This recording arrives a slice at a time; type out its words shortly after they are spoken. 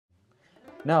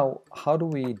Now, how do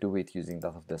we do it using that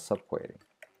of the subquery?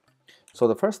 So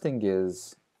the first thing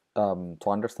is to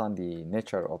understand the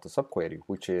nature of the subquery,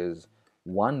 which is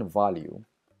one value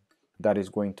that is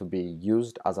going to be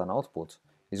used as an output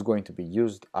is going to be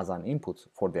used as an input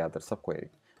for the other subquery.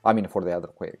 I mean for the other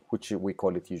query, which we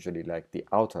call it usually like the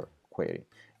outer query.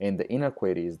 And the inner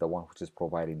query is the one which is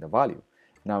providing the value.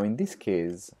 Now in this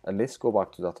case, let's go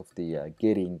back to that of the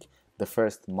getting the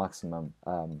first maximum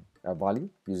value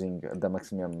using the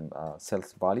maximum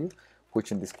sales value,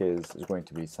 which in this case is going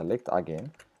to be select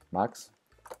again max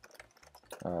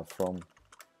from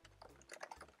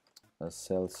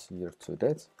sales year to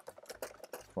date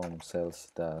from sales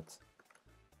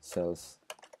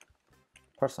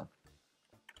person.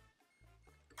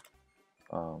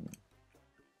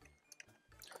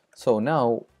 So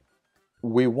now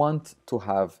we want to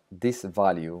have this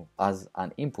value as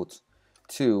an input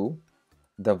to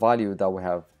the value that we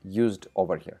have used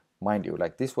over here. Mind you,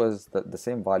 like this was the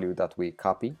same value that we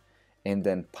copy and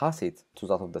then pass it to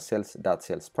that of the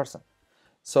sales.salesperson.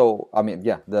 So I mean,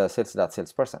 yeah, the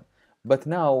sales.salesperson. But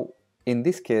now in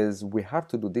this case, we have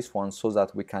to do this one so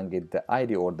that we can get the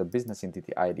ID or the business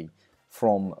entity ID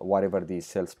from whatever the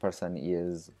salesperson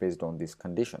is based on this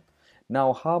condition.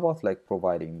 Now, how about like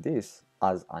providing this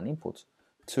as an input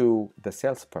to the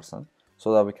salesperson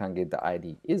so that we can get the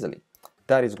ID easily?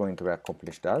 That is going to be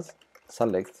accomplished as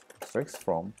select strict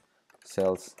from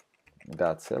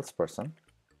sales.salesperson,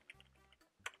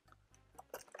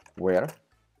 where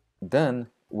then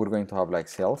we're going to have like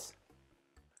sales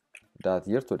dot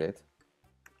year to date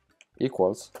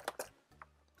equals,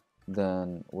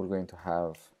 then we're going to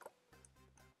have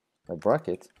a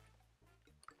bracket.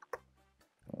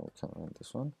 We can run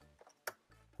this one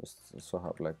just so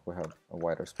have like we have a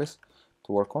wider space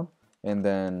to work on, and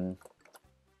then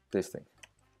this thing.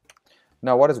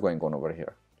 Now what is going on over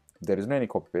here? There is no any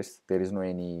copy paste, there is no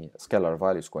any scalar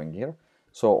values going here.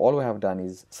 So all we have done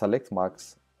is select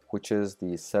max, which is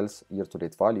the sales year to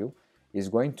date value, is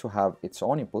going to have its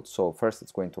own input. So first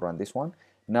it's going to run this one.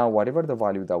 Now whatever the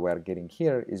value that we are getting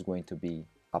here is going to be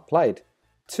applied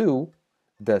to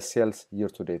the sales year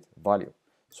to date value.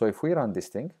 So if we run this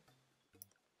thing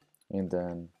and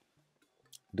then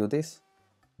do this,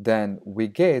 then we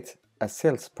get a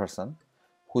salesperson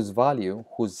whose value,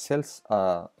 whose sales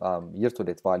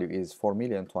year-to-date value is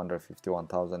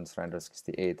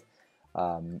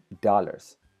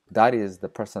 $4,251,368. That is the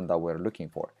person that we're looking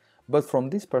for. But from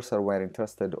this person, we're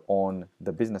interested on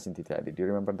the business entity ID. Do you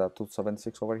remember that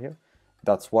 276 over here?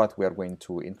 That's what we are going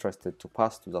to interested to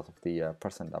pass to that of the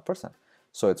person.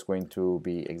 So it's going to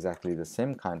be exactly the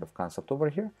same kind of concept over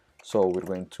here. So we're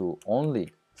going to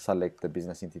only select the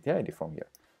business entity ID from here.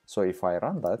 So if I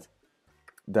run that,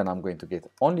 then I'm going to get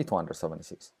only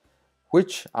 276,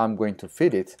 which I'm going to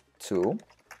feed it to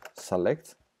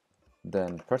select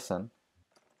then person,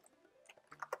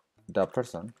 the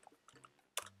person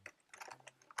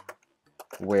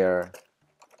where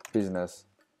business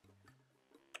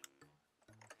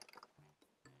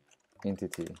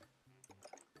entity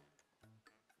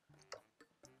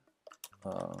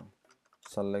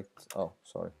select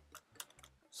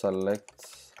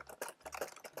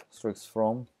strict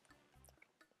from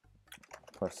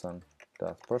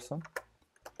person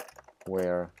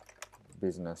where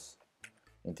business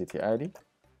entity ID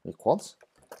equals,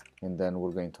 and then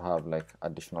we're going to have like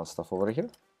additional stuff over here.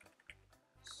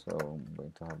 So I'm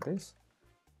going to have this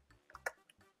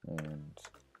and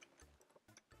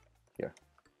here.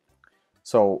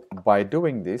 So by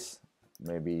doing this,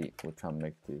 maybe we can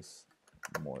make this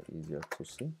more easier to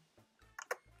see.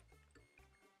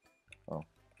 Oh.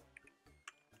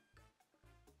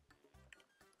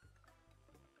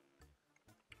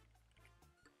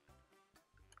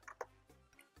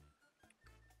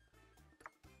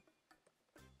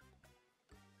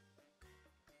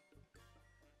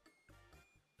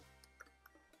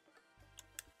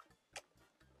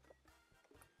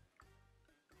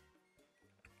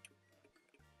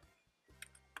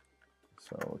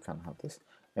 So we can have this,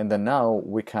 and then now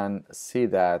we can see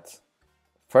that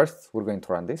first we're going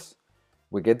to run this.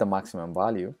 We get the maximum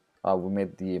value. We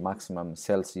made the maximum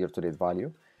sales year-to-date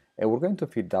value, and we're going to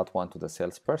feed that one to the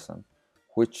salesperson,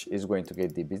 which is going to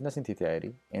get the business entity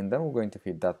ID, and then we're going to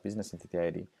feed that business entity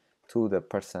ID to the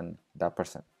person, that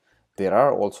person. There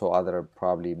are also other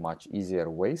probably much easier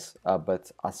ways,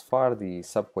 but as far the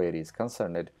subquery is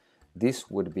concerned,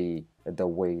 this would be the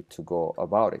way to go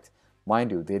about it.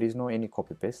 Mind you, there is no any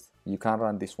copy paste. You can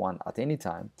run this one at any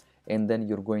time, and then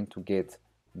you're going to get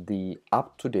the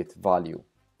up-to-date value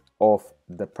of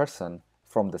the person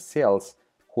from the sales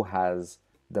who has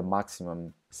the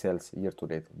maximum sales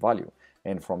year-to-date value.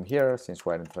 And from here, since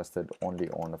we're interested only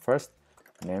on the first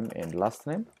name and last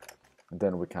name,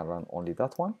 then we can run only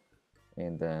that one.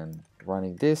 And then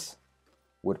running this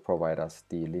would provide us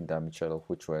the Linda Mitchell,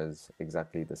 which was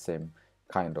exactly the same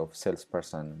kind of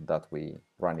salesperson that we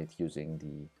run it using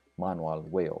the manual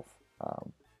way of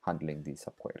handling the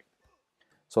subquery.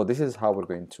 So this is how we're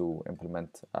going to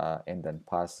implement and then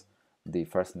pass the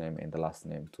first name and the last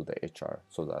name to the HR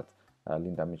so that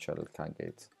Linda Mitchell can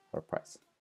get her prize.